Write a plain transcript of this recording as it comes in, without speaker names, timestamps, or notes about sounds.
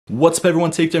What's up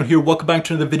everyone, Takedown here. Welcome back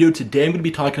to another video. Today I'm going to be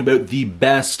talking about the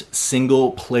best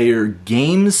single player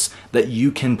games that you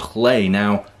can play.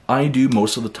 Now, I do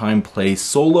most of the time play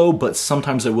solo, but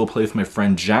sometimes I will play with my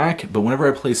friend Jack. But whenever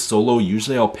I play solo,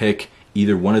 usually I'll pick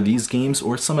either one of these games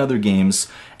or some other games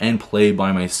and play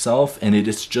by myself, and it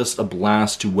is just a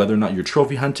blast to whether or not you're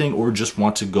trophy hunting or just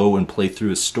want to go and play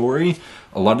through a story.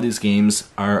 A lot of these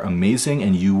games are amazing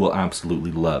and you will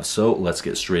absolutely love. So let's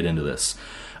get straight into this.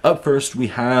 Up first, we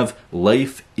have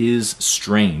Life is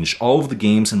Strange. All of the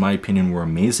games, in my opinion, were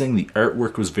amazing. The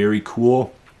artwork was very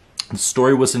cool. The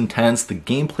story was intense. The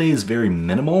gameplay is very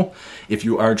minimal. If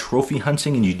you are trophy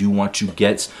hunting and you do want to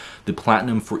get the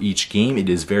platinum for each game, it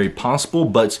is very possible,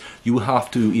 but you will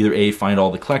have to either A, find all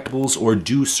the collectibles or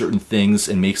do certain things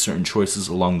and make certain choices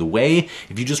along the way.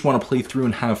 If you just want to play through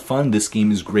and have fun, this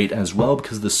game is great as well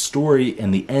because the story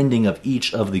and the ending of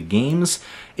each of the games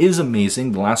is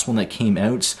amazing. The last one that came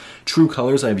out, True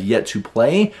Colors, I have yet to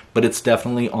play, but it's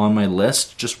definitely on my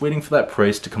list. Just waiting for that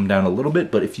price to come down a little bit,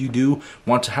 but if you do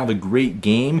want to have a great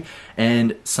game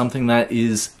and something that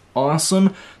is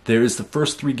awesome, there's the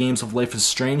first 3 games of Life is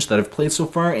Strange that I've played so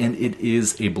far, and it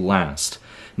is a blast.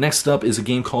 Next up is a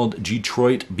game called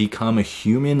Detroit Become a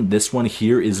Human. This one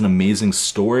here is an amazing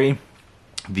story.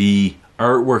 The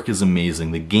artwork is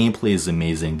amazing, the gameplay is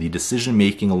amazing, the decision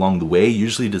making along the way.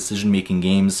 Usually decision making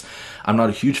games I'm not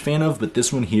a huge fan of, but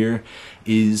this one here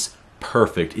is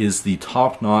perfect. It is the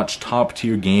top-notch,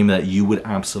 top-tier game that you would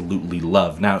absolutely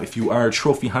love. Now, if you are a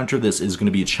trophy hunter, this is going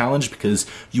to be a challenge because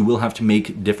you will have to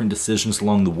make different decisions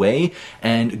along the way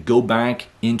and go back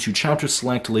into chapter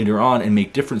select later on and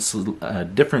make different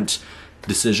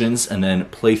decisions and then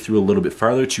play through a little bit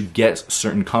farther to get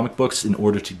certain comic books in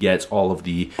order to get all of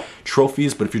the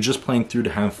trophies. But if you're just playing through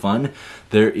to have fun,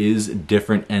 there is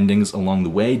different endings along the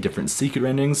way, different secret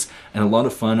endings, and a lot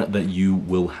of fun that you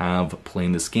will have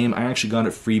playing this game. I actually got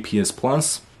it free PS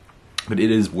Plus, but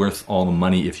it is worth all the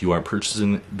money if you are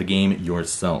purchasing the game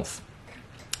yourself.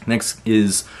 Next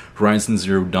is Horizon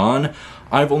Zero Dawn.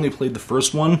 I've only played the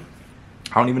first one.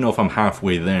 I don't even know if I'm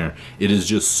halfway there. It is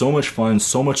just so much fun,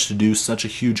 so much to do, such a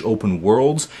huge open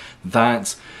world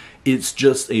that it's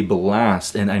just a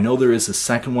blast. And I know there is a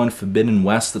second one, Forbidden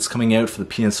West, that's coming out for the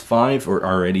PS5, or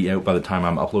already out by the time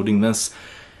I'm uploading this.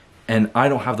 And I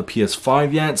don't have the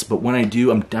PS5 yet, but when I do,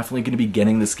 I'm definitely going to be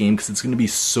getting this game because it's going to be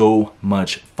so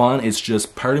much fun. It's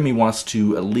just part of me wants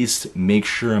to at least make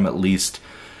sure I'm at least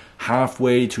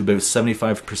halfway to about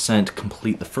 75%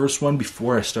 complete the first one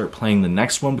before I start playing the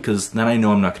next one, because then I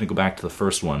know I'm not going to go back to the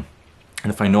first one.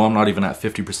 And if I know I'm not even at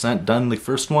 50% done the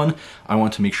first one, I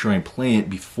want to make sure I play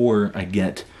it before I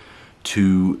get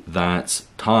to that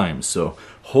time. So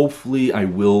hopefully I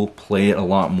will play it a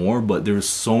lot more, but there's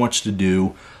so much to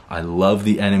do. I love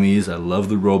the enemies, I love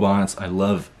the robots, I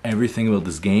love everything about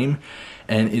this game,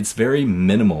 and it's very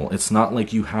minimal. It's not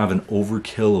like you have an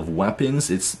overkill of weapons,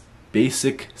 it's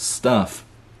basic stuff.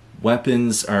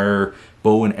 Weapons are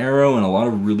bow and arrow and a lot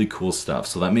of really cool stuff,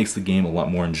 so that makes the game a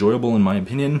lot more enjoyable in my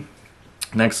opinion.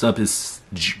 Next up is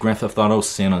Grand Theft Auto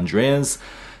San Andreas.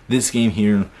 This game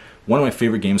here, one of my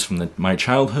favorite games from my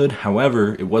childhood.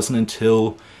 However, it wasn't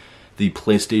until the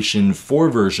PlayStation 4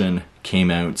 version came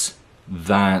out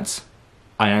that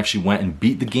I actually went and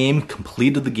beat the game,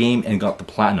 completed the game, and got the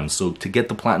platinum. So to get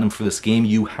the platinum for this game,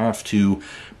 you have to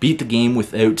beat the game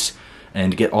without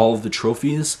and get all of the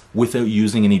trophies without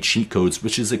using any cheat codes,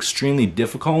 which is extremely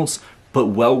difficult, but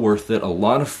well worth it. A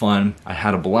lot of fun. I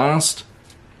had a blast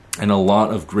and a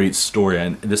lot of great story.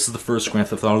 And this is the first Grand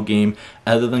Theft Auto game,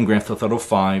 other than Grand Theft Auto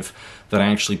 5, that I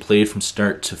actually played from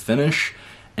start to finish,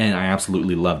 and I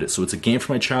absolutely loved it. So it's a game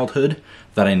from my childhood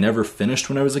that I never finished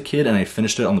when I was a kid, and I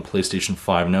finished it on the PlayStation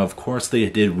 5. Now, of course, they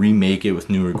did remake it with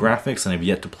newer graphics, and I've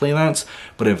yet to play that,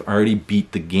 but I've already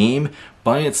beat the game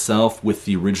by itself with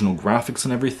the original graphics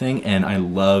and everything, and I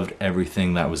loved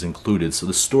everything that was included. So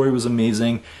the story was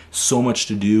amazing, so much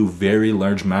to do, very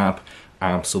large map.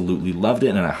 Absolutely loved it,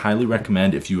 and I highly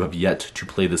recommend, if you have yet to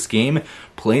play this game,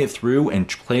 play it through and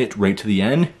play it right to the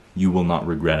end. You will not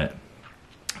regret it.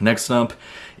 Next up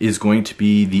is going to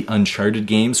be the Uncharted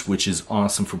games, which is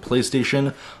awesome for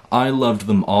PlayStation. I loved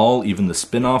them all, even the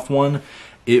spin-off one.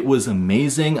 It was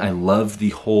amazing. I loved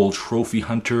the whole trophy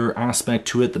hunter aspect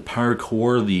to it, the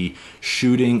parkour, the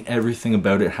shooting, everything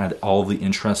about it had all the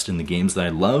interest in the games that I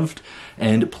loved.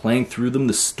 And playing through them,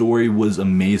 the story was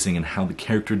amazing, and how the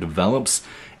character develops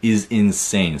is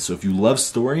insane. So if you love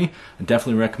story, I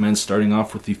definitely recommend starting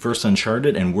off with the first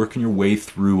Uncharted and working your way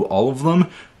through all of them.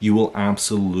 You will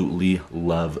absolutely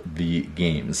love the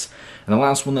games. And the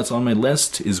last one that's on my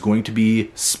list is going to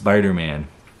be Spider-Man.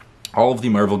 All of the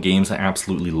Marvel games I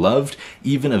absolutely loved.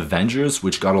 Even Avengers,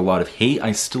 which got a lot of hate,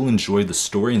 I still enjoyed the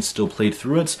story and still played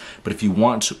through it. But if you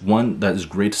want one that is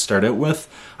great to start out with,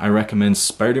 I recommend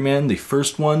Spider-Man, the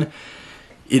first one.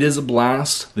 It is a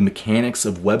blast. The mechanics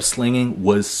of web slinging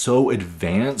was so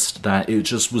advanced that it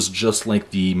just was just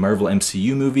like the Marvel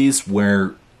MCU movies,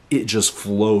 where it just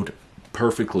flowed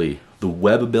perfectly. The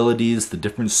web abilities, the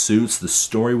different suits, the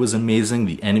story was amazing,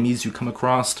 the enemies you come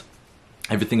across,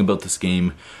 everything about this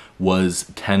game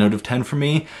was 10 out of 10 for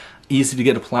me. Easy to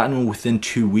get a platinum within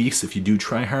 2 weeks if you do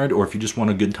try hard, or if you just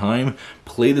want a good time.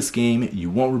 Play this game, you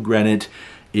won't regret it.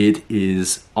 It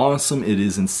is awesome, it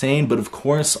is insane, but of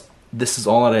course, this is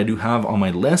all that I do have on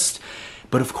my list.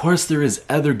 But of course, there is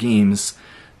other games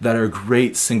that are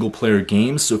great single player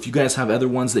games. So if you guys have other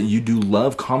ones that you do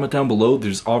love, comment down below.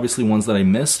 There's obviously ones that I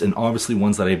missed and obviously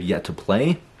ones that I have yet to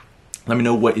play. Let me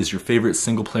know what is your favorite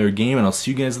single player game, and I'll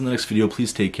see you guys in the next video.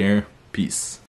 Please take care. Peace.